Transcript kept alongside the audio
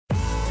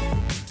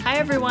Hi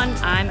everyone,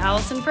 I'm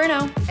Allison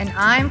Furno. And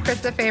I'm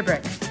Krista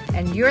Fabric,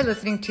 and you're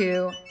listening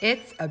to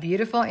It's a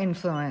Beautiful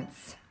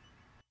Influence.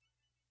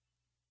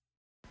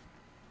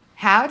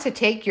 How to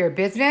take your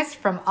business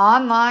from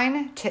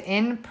online to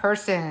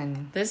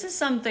in-person. This is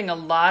something a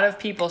lot of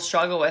people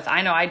struggle with.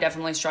 I know I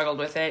definitely struggled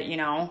with it,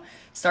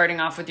 starting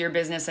off with your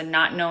business and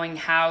not knowing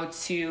how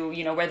to,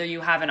 whether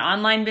you have an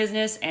online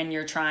business and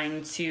you're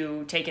trying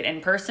to take it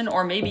in person,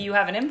 or maybe you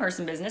have an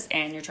in-person business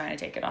and you're trying to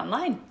take it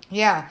online.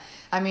 Yeah.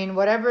 I mean,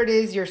 whatever it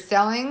is you're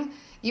selling,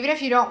 even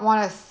if you don't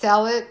want to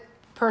sell it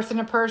person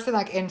to person,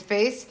 like in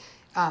face,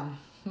 wow.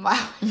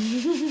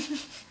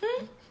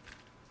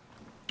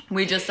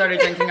 We just started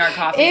drinking our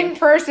coffee. In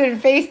person,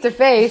 face to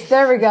face.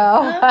 There we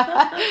go.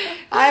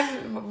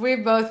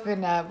 We've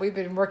we've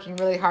been working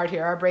really hard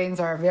here. Our brains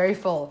are very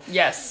full.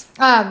 Yes.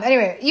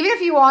 Anyway, even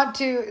if you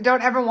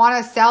don't ever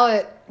want to sell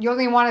it, you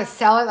only want to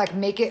sell it, like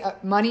make it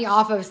money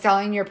off of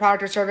selling your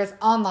product or service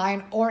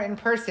online or in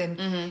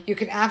person, you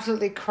can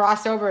absolutely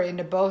cross over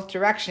into both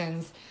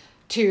directions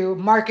to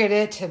market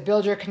it, to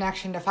build your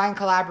connection, to find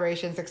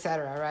collaborations,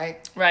 etc.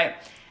 Right? Right.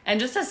 And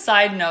just a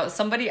side note,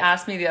 somebody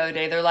asked me the other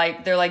day, they're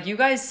like, you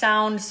guys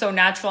sound so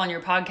natural on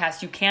your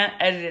podcast. You can't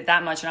edit it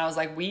that much. And I was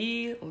like,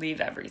 we leave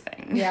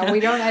everything. Yeah,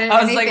 we don't edit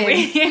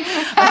anything.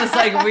 I was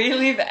like, we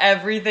leave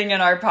everything in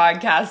our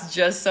podcast,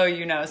 just so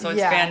you know. So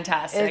it's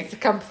fantastic. It's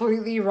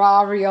completely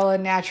raw, real,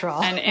 and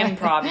natural. And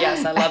improv.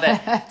 Yes, I love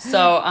it.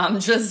 So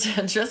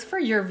just for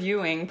your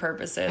viewing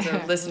purposes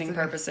or listening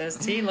purposes.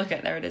 See,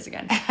 there it is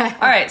again. All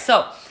right.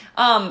 So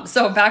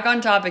back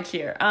on topic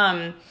here.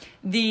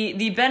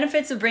 The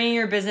benefits of bringing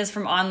your business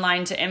from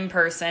online to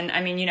in-person,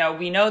 I mean,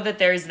 we know that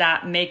there's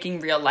that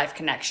making real life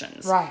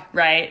connections.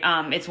 Right?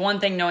 It's one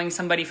thing knowing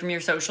somebody from your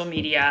social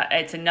media.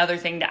 It's another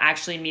thing to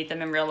actually meet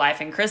them in real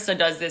life. And Krista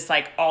does this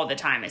all the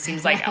time. It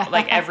seems like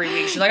every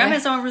week. She's like, I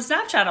met someone from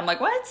Snapchat. I'm like,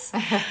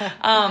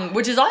 what?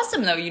 Which is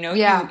awesome though,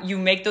 you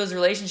make those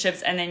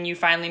relationships and then you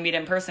finally meet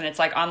in person. It's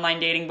like online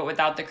dating, but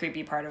without the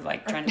creepy part of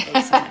trying to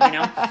date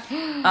someone,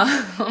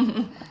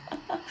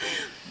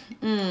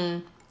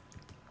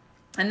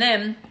 And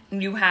then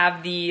you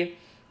have the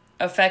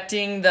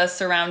affecting the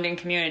surrounding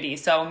community.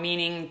 So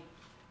meaning,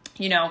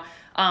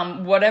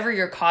 whatever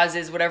your cause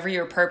is, whatever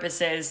your purpose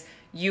is,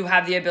 you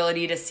have the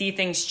ability to see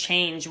things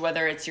change,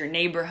 whether it's your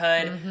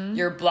neighborhood,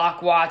 your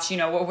block watch,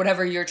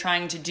 whatever you're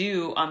trying to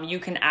do, you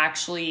can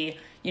actually,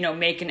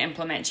 make and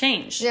implement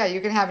change. Yeah, you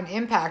can have an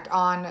impact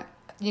on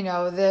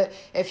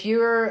if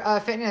you're a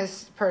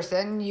fitness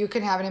person, you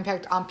can have an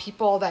impact on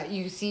people that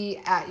you see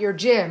at your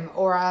gym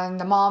or on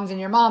the moms in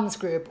your mom's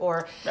group.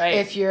 Or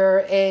if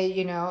you're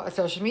a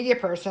social media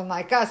person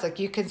like us,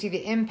 you can see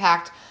the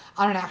impact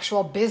on an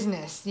actual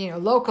business,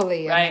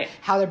 locally, and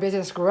how their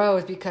business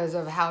grows because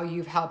of how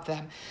you've helped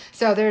them.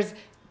 So there's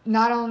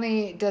not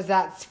only does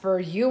that spur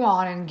you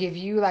on and give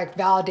you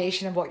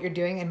validation of what you're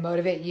doing and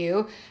motivate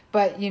you,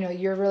 but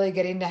you're really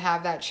getting to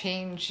have that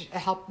change,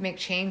 help make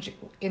change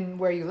in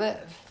where you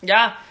live.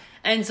 Yeah.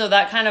 And so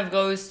that kind of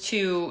goes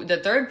to the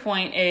third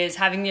point, is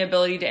having the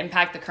ability to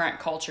impact the current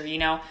culture.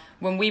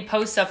 When we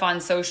post stuff on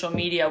social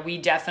media, we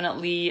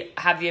definitely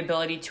have the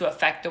ability to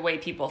affect the way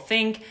people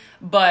think.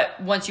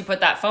 But once you put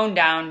that phone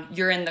down,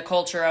 you're in the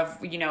culture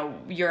of,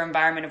 your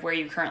environment of where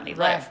you currently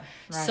live.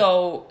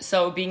 Right.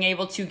 So being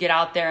able to get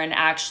out there and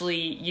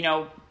actually,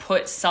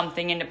 put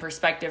something into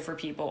perspective for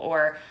people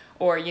or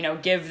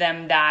give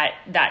them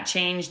that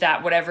change,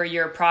 that whatever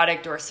your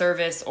product or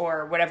service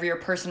or whatever your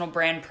personal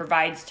brand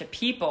provides to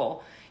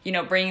people,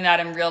 bringing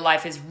that in real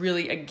life is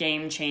really a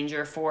game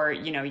changer for,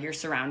 your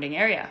surrounding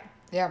area.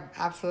 Yeah,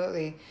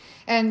 absolutely.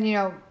 And,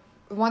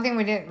 one thing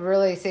we didn't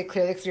really say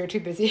clearly because we were too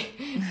busy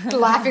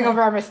laughing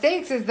over our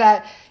mistakes is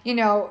that,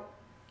 a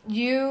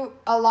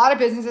lot of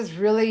businesses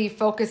really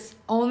focus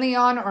only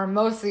on or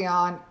mostly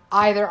on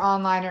either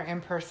online or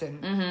in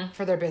person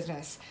for their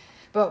business.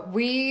 But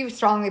we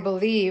strongly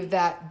believe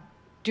that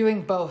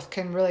doing both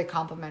can really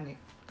complement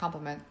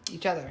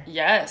each other.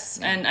 Yes.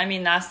 Yeah. And I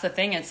mean, that's the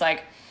thing. It's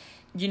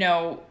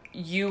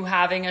you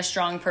having a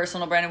strong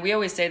personal brand. And we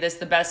always say this,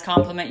 the best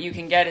compliment you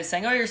can get is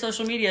saying, oh, your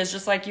social media is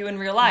just like you in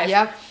real life.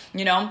 Yep.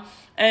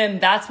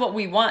 And that's what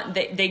we want.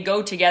 They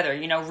go together.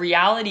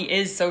 Reality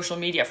is social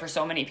media for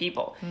so many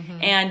people.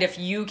 And if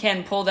you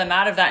can pull them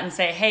out of that and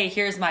say, hey,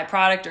 here's my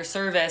product or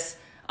service,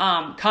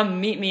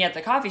 come meet me at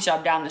the coffee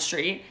shop down the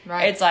street.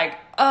 Right. It's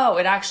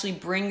it actually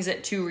brings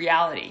it to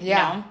reality.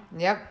 Yeah.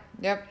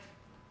 Yep.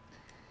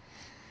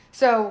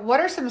 So what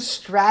are some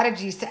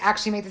strategies to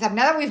actually make this happen?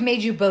 Now that we've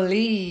made you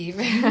believe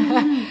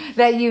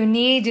that you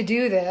need to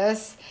do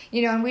this,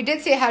 and we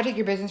did say how to take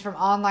your business from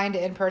online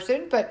to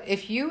in-person, but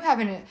if you have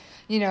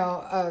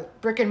a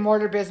brick and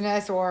mortar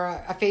business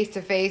or a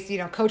face-to-face,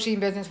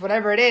 coaching business,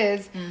 whatever it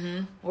is,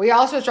 we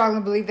also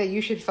strongly believe that you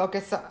should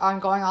focus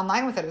on going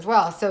online with it as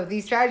well. So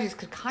these strategies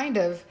could kind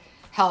of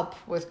help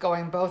with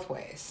going both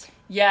ways.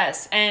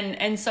 Yes.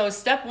 And so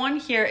step one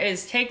here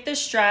is take the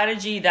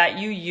strategy that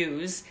you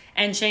use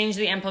and change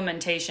the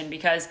implementation,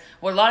 because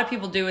what a lot of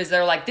people do is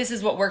they're like, this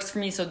is what works for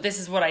me, so this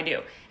is what I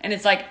do. And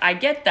it's like, I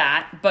get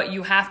that, but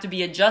you have to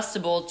be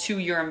adjustable to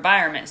your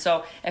environment.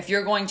 So if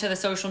you're going to the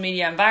social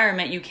media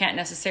environment, you can't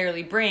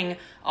necessarily bring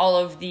all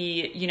of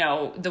the, you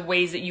know, the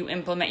ways that you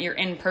implement your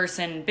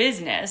in-person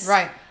business.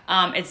 Right.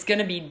 It's going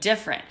to be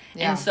different.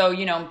 Yeah. And so,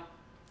 you know,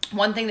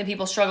 one thing that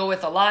people struggle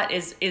with a lot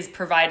is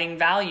providing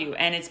value.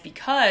 And it's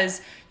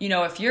because, you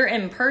know, if you're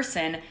in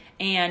person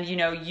and, you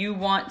know, you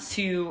want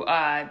to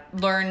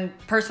learn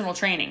personal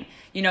training,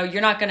 you know,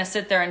 you're not going to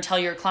sit there and tell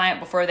your client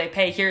before they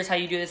pay, here's how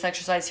you do this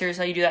exercise, here's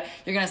how you do that.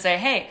 You're going to say,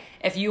 hey,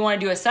 if you want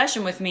to do a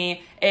session with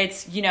me,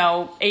 it's, you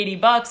know,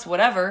 $80,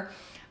 whatever.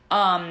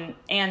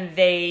 And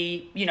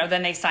they, you know,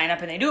 then they sign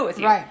up and they do it with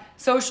you. Right.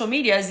 Social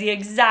media is the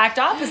exact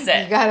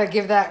opposite. You got to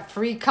give that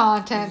free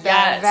content,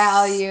 that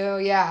value.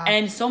 Yeah.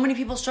 And so many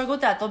people struggle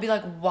with that. They'll be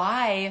like,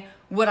 why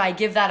would I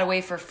give that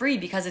away for free?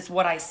 Because it's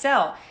what I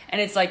sell. And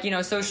it's like, you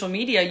know, social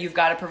media, you've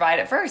got to provide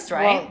it first,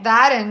 right? Well,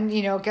 that, and,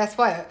 you know, guess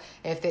what?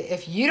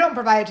 If you don't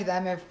provide it to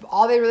them, if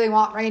all they really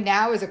want right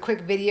now is a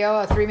quick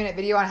video, a 3-minute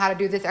video on how to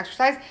do this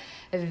exercise,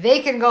 they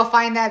can go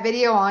find that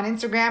video on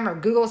Instagram or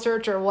Google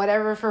search or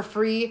whatever for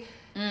free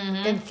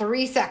in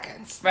 3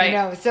 seconds. Right. You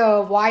know,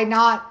 so why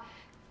not,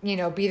 you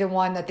know, be the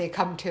one that they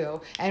come to?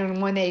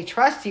 And when they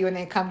trust you and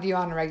they come to you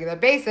on a regular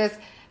basis,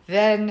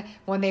 then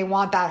when they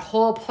want that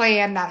whole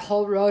plan, that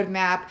whole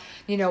roadmap,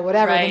 you know,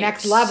 whatever, the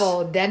next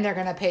level, then they're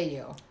going to pay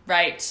you.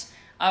 Right.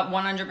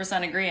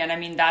 100% agree. And I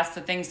mean, that's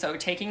the thing. So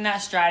taking that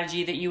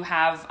strategy that you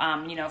have,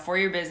 you know, for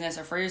your business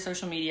or for your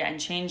social media and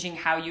changing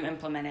how you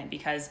implement it,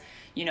 because,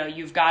 you know,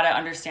 you've got to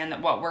understand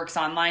that what works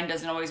online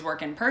doesn't always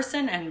work in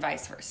person and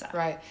vice versa.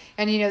 Right.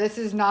 And, you know, this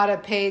is not a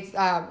paid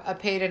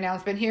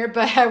announcement here,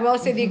 but I will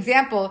say the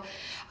example.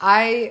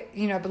 I,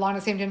 you know, belong to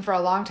the same gym for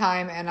a long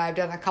time, and I've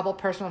done a couple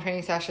personal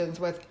training sessions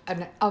with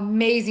an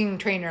amazing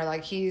trainer.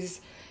 Like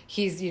he's,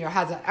 you know,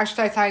 has an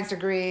exercise science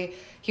degree.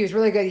 He was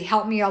really good. He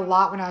helped me a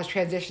lot when I was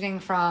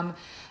transitioning from,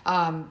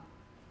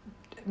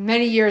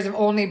 many years of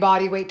only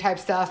body weight type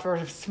stuff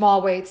or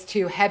small weights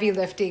to heavy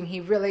lifting.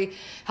 He really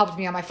helped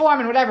me on my form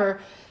and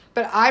whatever.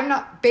 But I'm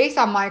not, based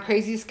on my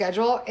crazy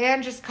schedule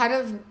and just kind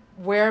of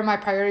where my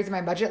priorities and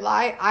my budget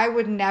lie, I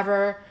would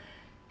never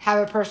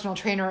have a personal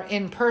trainer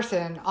in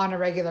person on a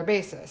regular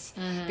basis.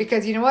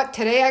 Because you know what?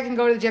 Today I can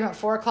go to the gym at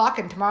 4:00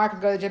 and tomorrow I can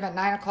go to the gym at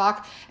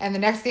 9:00 and the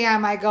next day I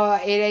might go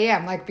at 8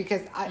 a.m. Like,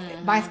 because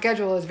my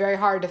schedule is very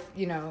hard to,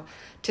 you know,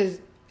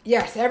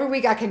 yes, every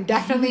week I can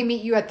definitely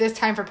meet you at this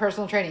time for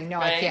personal training. No,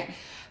 I can't.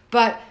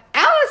 But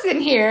Allison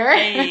here,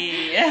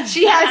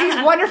 she has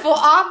these wonderful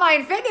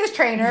online fitness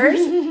trainers,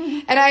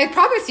 and I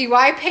promise you,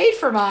 I paid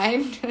for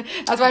mine.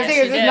 That's why I'm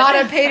saying this is not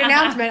a paid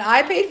announcement.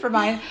 I paid for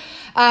mine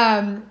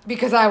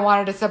because I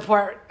wanted to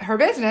support her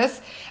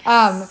business.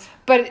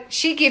 But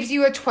she gives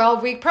you a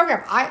 12-week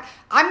program.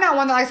 I'm not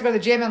one that likes to go to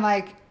the gym and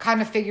like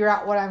kind of figure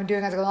out what I'm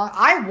doing as I go along.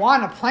 I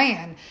want a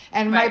plan.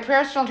 And my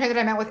personal trainer that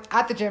I met with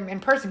at the gym in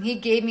person, he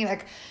gave me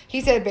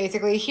he said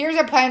basically, here's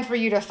a plan for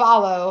you to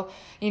follow,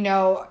 you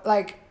know,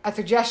 like a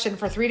suggestion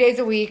for 3 days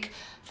a week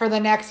for the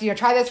next, you know,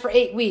 try this for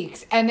 8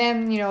 weeks. And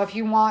then, you know, if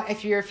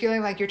you're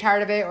feeling like you're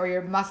tired of it or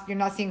you're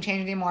not seeing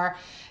change anymore,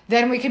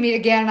 then we can meet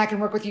again and I can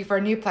work with you for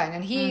a new plan.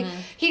 And he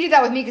did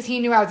that with me because he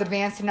knew I was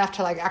advanced enough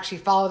to like actually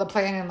follow the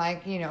plan and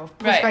like, you know,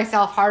 push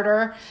myself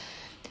harder.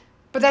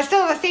 But that's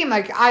still the same.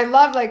 Like, I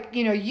love, like,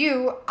 you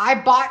know, I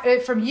bought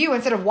it from you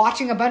instead of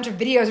watching a bunch of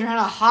videos and trying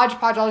to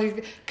hodgepodge all these,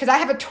 because I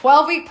have a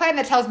 12-week plan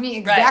that tells me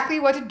exactly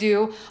what to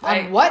do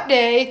on what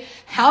day,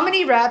 how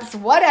many reps,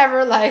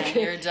 whatever. Like,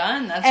 and you're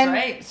done. That's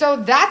right. So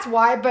that's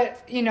why.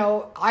 But, you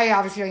know, I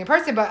obviously know you in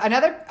person, but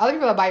other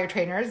people that buy your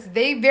trainers,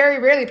 they very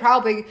rarely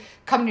probably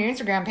come to your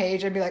Instagram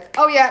page and be like,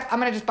 oh yeah, I'm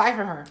gonna just buy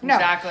from her. No,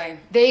 exactly.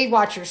 They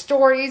watch your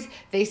stories,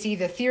 they see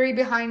the theory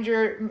behind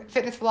your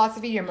fitness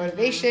philosophy, your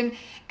motivation,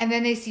 and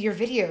then they see your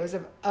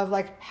videos of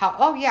like how,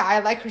 oh yeah, I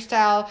like her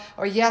style,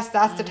 or yes,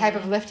 that's the type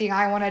of lifting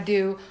I want to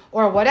do,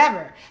 or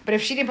whatever. But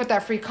if she didn't put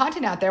that free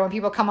content out there, when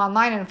people come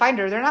online and find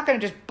her, they're not going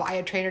to just buy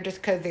a trainer just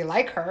because they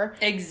like her.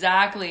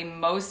 Exactly.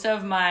 Most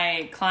of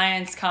my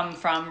clients come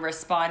from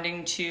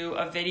responding to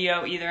a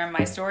video either in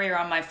my story or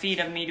on my feed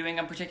of me doing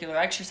a particular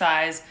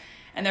exercise.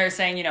 And they're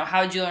saying, you know,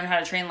 how did you learn how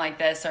to train like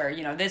this? Or,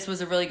 you know, this was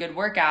a really good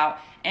workout.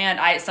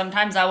 And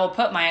sometimes I will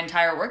put my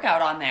entire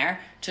workout on there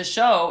to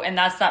show, and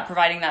that's that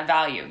providing that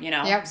value, you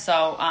know? Yep.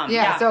 So,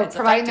 so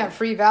providing that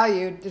free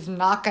value is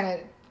not going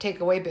to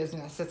take away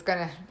business. It's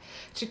going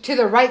to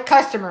the right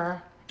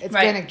customer, it's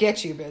going to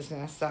get you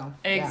business. So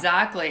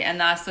exactly. Yeah. And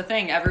that's the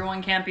thing.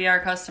 Everyone can't be our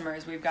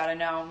customers. We've got to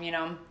know, you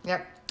know?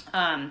 Yep.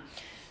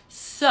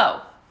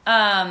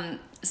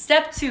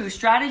 Step 2,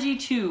 strategy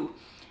 2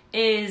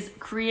 is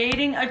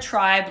creating a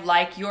tribe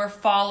like your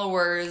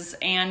followers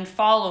and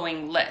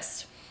following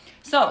list.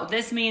 So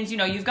this means, you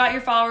know, you've got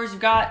your followers,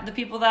 you've got the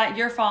people that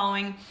you're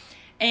following,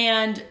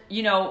 And,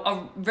 you know,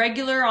 a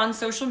regular on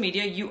social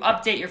media, you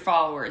update your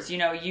followers. You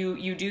know,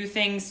 you do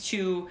things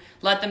to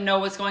let them know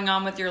what's going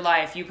on with your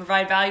life. You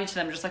provide value to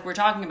them, just like we're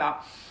talking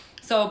about.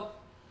 So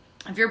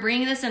if you're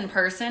bringing this in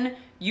person,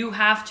 you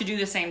have to do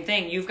the same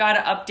thing. You've got to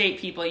update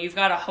people. You've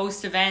got to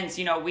host events.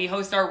 You know, we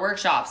host our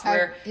workshops.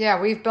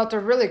 We've built a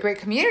really great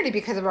community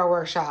because of our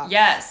workshops.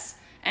 Yes.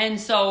 And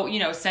so, you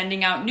know,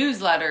 sending out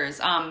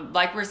newsletters,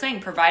 like we're saying,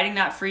 providing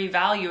that free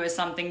value is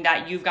something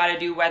that you've got to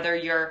do, whether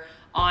you're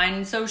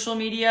on social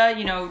media,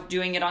 you know,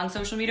 doing it on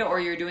social media, or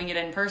you're doing it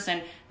in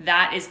person.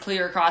 That is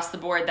clear across the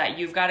board that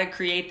you've got to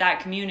create that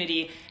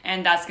community.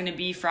 And that's going to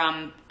be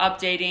from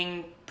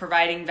updating,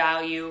 providing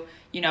value,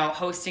 you know,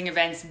 hosting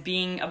events,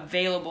 being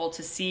available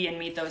to see and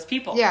meet those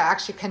people. Yeah,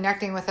 actually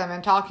connecting with them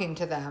and talking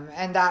to them.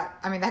 And that,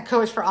 I mean, that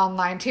goes for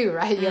online too,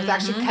 right? You have to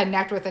actually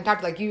connect with and talk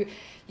to, like you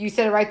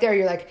said it right there.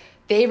 You're like,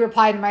 they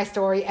replied to my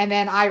story and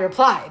then I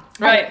replied.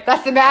 Right.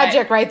 That's the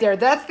magic right there.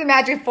 That's the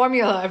magic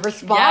formula of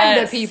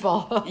respond to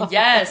people.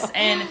 Yes.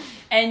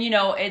 And you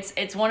know,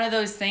 it's one of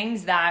those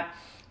things that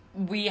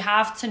we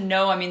have to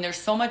know. I mean, there's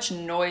so much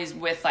noise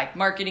with like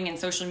marketing and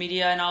social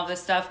media and all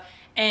this stuff.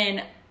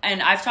 And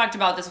I've talked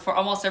about this before.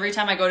 Almost every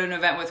time I go to an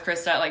event with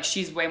Krista, like,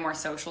 she's way more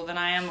social than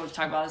I am. We've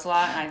talked about this a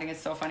lot, and I think it's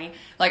so funny.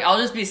 Like, I'll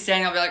just be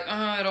standing, I'll be like,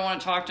 I don't want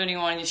to talk to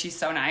anyone. She's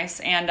so nice.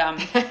 And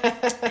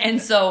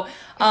and so,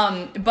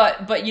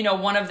 but you know,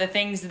 one of the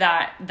things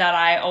that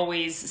I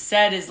always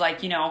said is,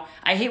 like, you know,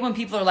 I hate when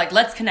people are like,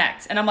 let's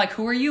connect. And I'm like,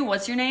 who are you?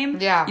 What's your name?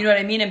 Yeah. You know what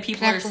I mean? And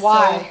people connect are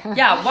why?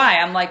 Yeah, why?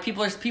 I'm like,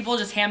 people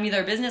just hand me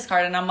their business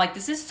card, and I'm like,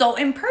 this is so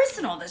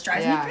impersonal. This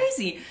drives me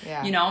crazy.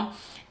 Yeah. You know?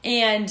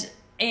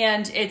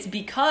 And it's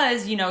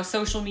because, you know,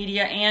 social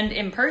media and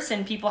in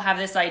person, people have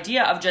this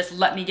idea of just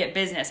let me get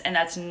business. And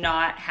that's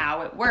not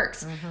how it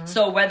works. Mm-hmm.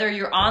 So whether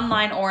you're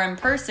online or in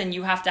person,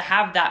 you have to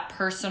have that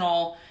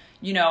personal,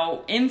 you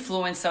know,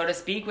 influence, so to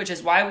speak, which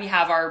is why we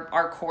have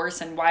our course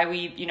and why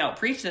we, you know,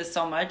 preach this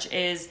so much,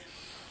 is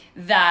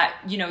that,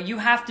 you know, you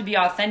have to be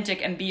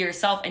authentic and be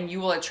yourself, and you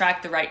will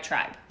attract the right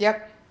tribe.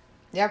 Yep.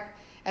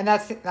 And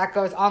that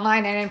goes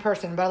online and in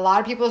person. But a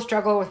lot of people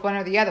struggle with one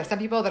or the other. Some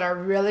people that are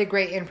really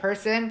great in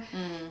person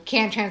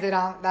can't translate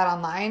that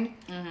online.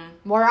 Mm-hmm.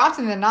 More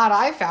often than not,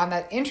 I've found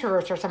that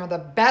introverts are some of the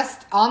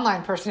best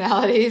online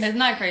personalities. Isn't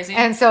that crazy?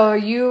 And so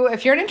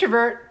if you're an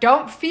introvert,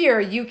 don't fear.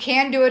 You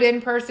can do it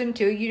in person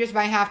too. You just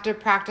might have to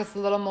practice a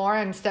little more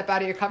and step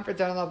out of your comfort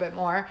zone a little bit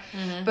more.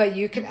 Mm-hmm. But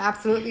you can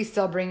absolutely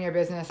still bring your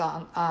business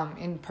on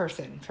in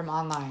person from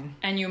online.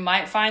 And you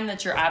might find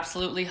that you're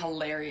absolutely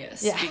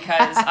hilarious. Yeah.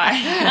 Because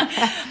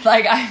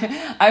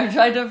I've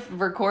tried to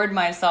record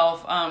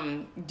myself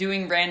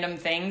doing random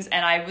things,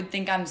 and I would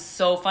think I'm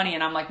so funny,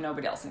 and I'm like,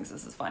 nobody else thinks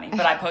this is funny,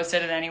 but I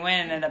posted it anyway,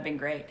 and it ended up being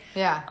great.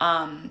 Yeah.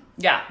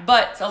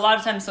 But a lot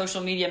of times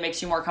social media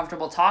makes you more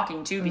comfortable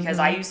talking too, because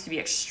I used to be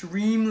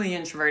extremely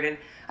introverted.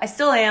 I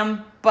still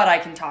am, but I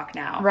can talk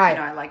now. Right. You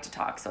know, I like to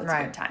talk, so it's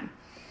a good time.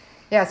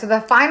 Yeah. So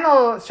the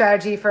final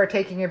strategy for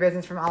taking your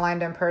business from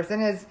online to in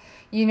person is,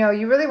 you know,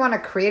 you really want to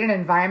create an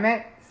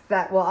environment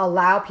that will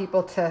allow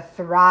people to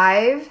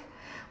thrive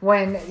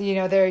when, you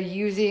know, they're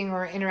using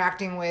or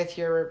interacting with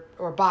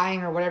or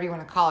buying, or whatever you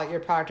want to call it, your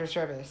product or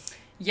service.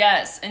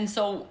 Yes. And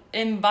so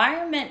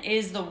environment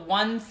is the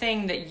one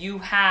thing that you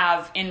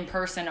have in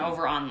person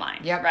over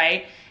online. Yep.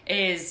 Right?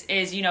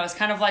 Is, you know, it's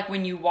kind of like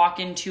when you walk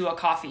into a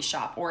coffee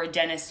shop or a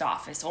dentist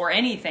office or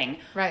anything.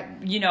 Right.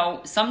 You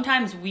know,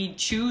 sometimes we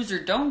choose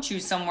or don't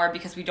choose somewhere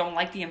because we don't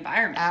like the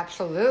environment.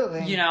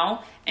 Absolutely. You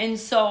know? And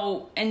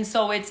so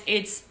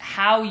it's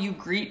how you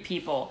greet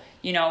people,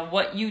 you know,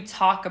 what you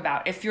talk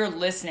about, if you're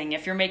listening,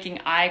 if you're making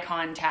eye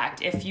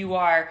contact, if you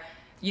are,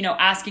 you know,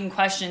 asking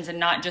questions and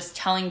not just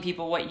telling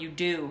people what you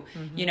do,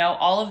 you know,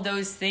 all of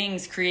those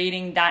things,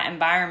 creating that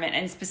environment.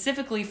 And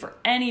specifically for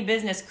any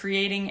business,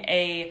 creating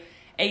a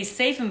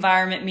safe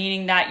environment,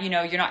 meaning that, you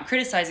know, you're not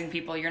criticizing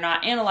people, you're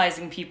not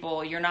analyzing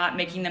people, you're not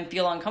making them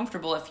feel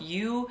uncomfortable. If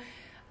you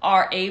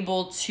are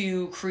able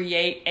to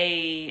create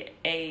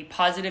a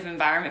positive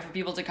environment for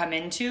people to come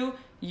into,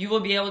 you will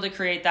be able to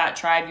create that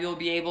tribe. You will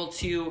be able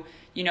to,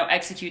 you know,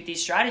 execute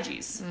these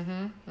strategies.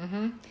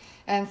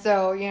 And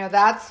so, you know,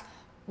 that's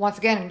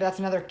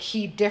another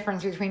key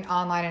difference between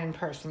online and in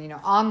person. You know,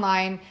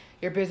 online,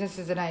 your business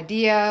is an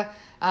idea,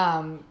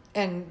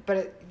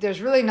 but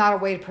there's really not a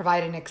way to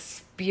provide an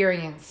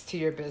experience to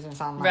your business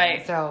online.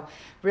 Right. So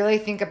really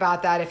think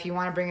about that. If you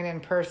want to bring it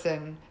in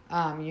person,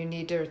 you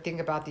need to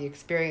think about the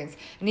experience.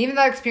 And even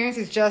that experience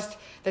is just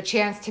the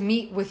chance to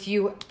meet with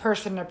you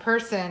person to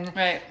person,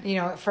 right? You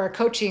know, for a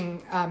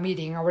coaching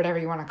meeting or whatever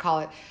you want to call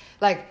it.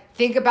 Like,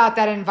 think about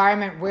that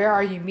environment. Where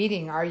are you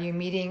meeting? Are you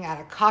meeting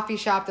at a coffee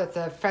shop that's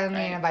a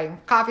friendly and inviting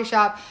coffee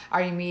shop?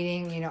 Are you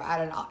meeting, you know,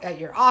 at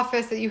your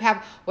office that you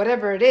have?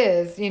 Whatever it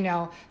is, you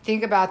know,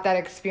 think about that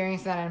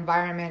experience, that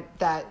environment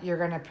that you're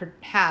going to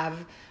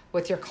have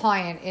with your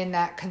client in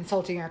that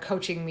consulting or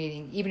coaching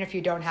meeting, even if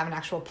you don't have an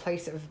actual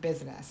place of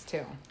business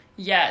too.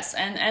 Yes,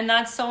 and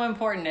that's so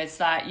important. It's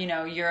that, you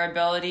know, your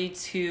ability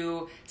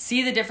to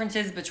see the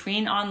differences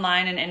between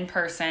online and in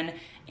person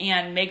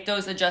and make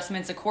those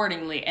adjustments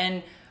accordingly.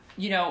 And,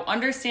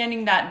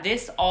 understanding that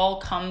this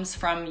all comes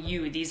from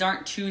you. These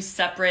aren't two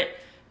separate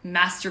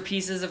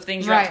masterpieces of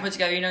things you have to put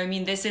together. You know what I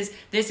mean? This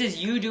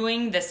is you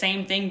doing the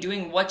same thing,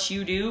 doing what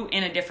you do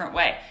in a different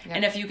way. Yep.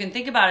 And if you can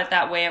think about it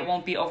that way, it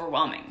won't be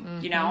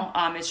overwhelming.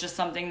 It's just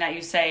something that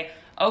you say,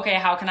 okay,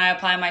 how can I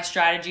apply my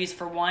strategies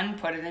for one,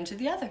 put it into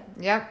the other?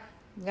 Yep.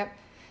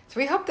 So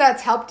we hope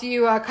that's helped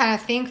you kind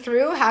of think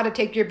through how to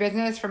take your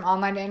business from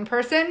online to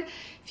in-person.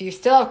 If you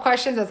still have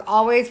questions, as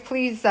always,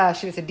 please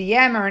shoot us a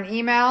DM or an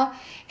email.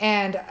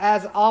 And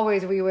as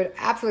always, we would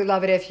absolutely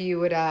love it if you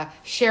would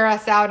share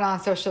us out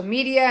on social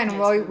media, and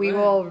we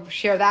will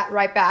share that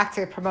right back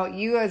to promote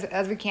you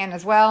as we can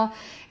as well.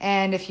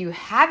 And if you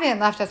haven't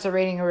left us a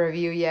rating or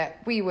review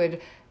yet, we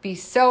would be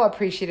so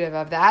appreciative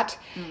of that.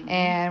 Mm-hmm.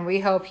 And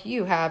we hope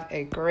you have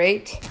a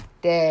great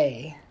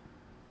day.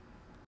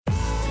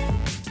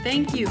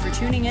 Thank you for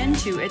tuning in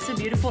to It's a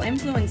Beautiful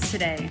Influence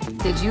today.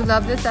 Did you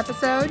love this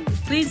episode?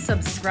 Please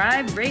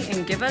subscribe, rate,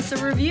 and give us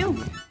a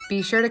review.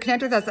 Be sure to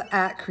connect with us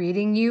at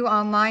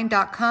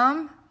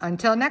creatingyouonline.com.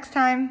 Until next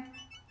time.